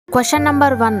Question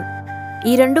number 1.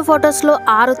 ఈ రెండు ఫొటోస్లో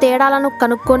 6 తేడాలను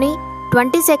కనుక్కొని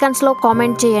 20 సెకండ్స్లో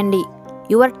కామెంట్ చేయండి.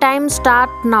 Your time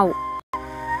start now.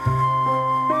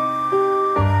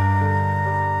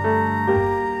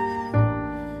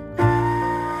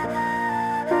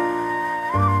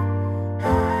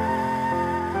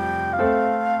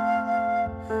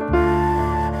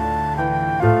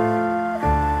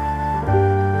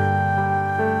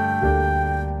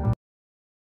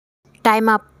 Time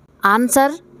up.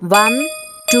 Answer 1,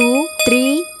 2,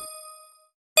 3,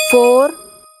 4,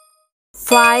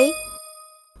 5,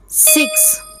 6.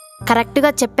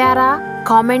 కరెక్ట్గా చెప్పారా?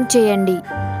 కామెంట్ చేయండి.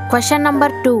 Question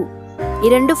number 2. ఈ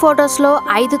రెండు ఫొటోస్లో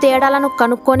 5 తేడాలను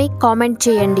కనుక్కొని కామెంట్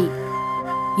చేయండి.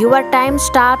 Your time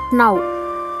start now.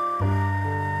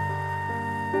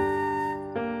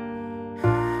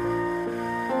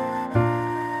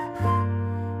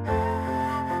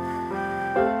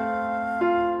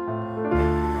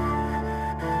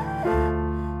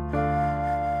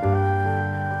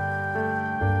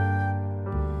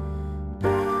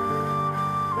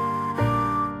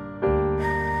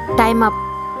 Time up.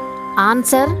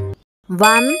 Answer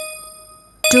 1,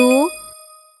 2,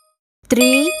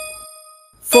 3,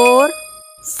 4,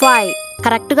 5.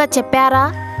 కరెక్ట్గా చెప్పారా?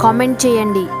 కామెంట్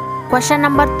చేయండి. Question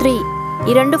number 3.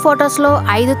 ఈ రెండు ఫొటోస్లో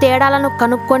 5 తేడాలను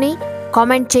కనుక్కొని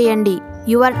కామెంట్ చేయండి.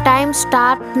 Your time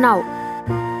start now.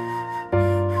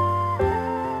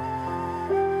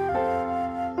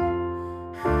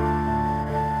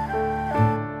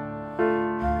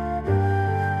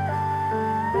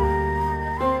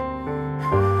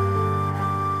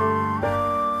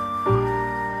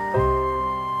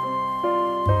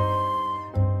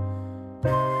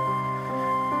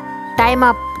 Time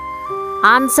up.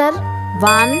 Answer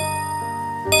 1,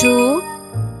 2,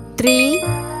 3,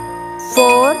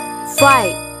 4,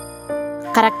 5.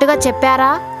 కరెక్ట్గా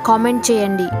చెప్పారా? కామెంట్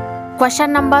చేయండి.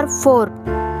 Question number 4.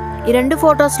 ఈ రెండు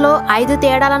ఫొటోస్లో 5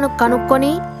 తేడాలను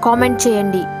కనుక్కొని కామెంట్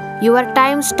చేయండి. Your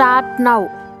time start now.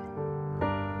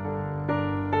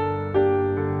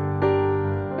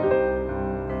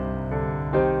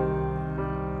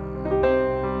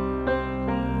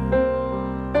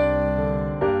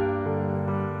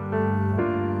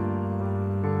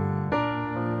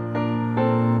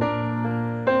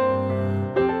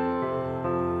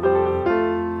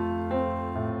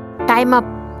 Time up.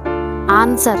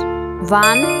 Answer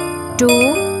 1, 2,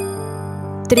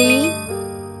 3,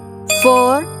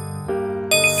 4,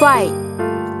 5.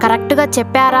 కరెక్ట్గా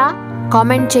చెప్పారా?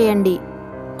 కామెంట్ చేయండి.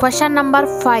 Question number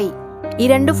 5. ఈ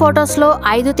రెండు ఫొటోస్లో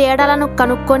 5 తేడాలను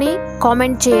కనుక్కొని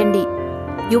కామెంట్ చేయండి.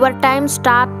 Your time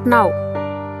start now.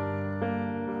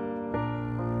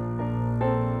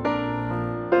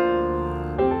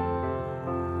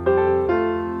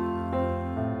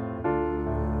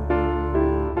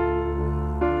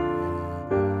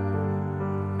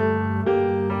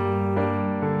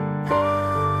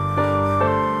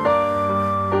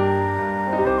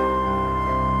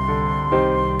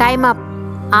 Time up.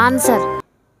 Answer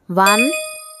 1,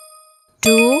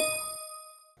 2,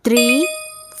 3,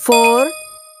 4,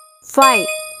 5.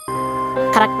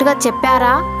 కరెక్ట్గా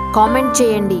చెప్పారా? కామెంట్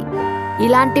చేయండి.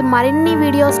 ఇలాంటి మరిన్ని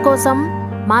వీడియోస్ కోసం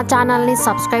మా ఛానల్ని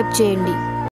సబ్స్క్రైబ్ చేయండి.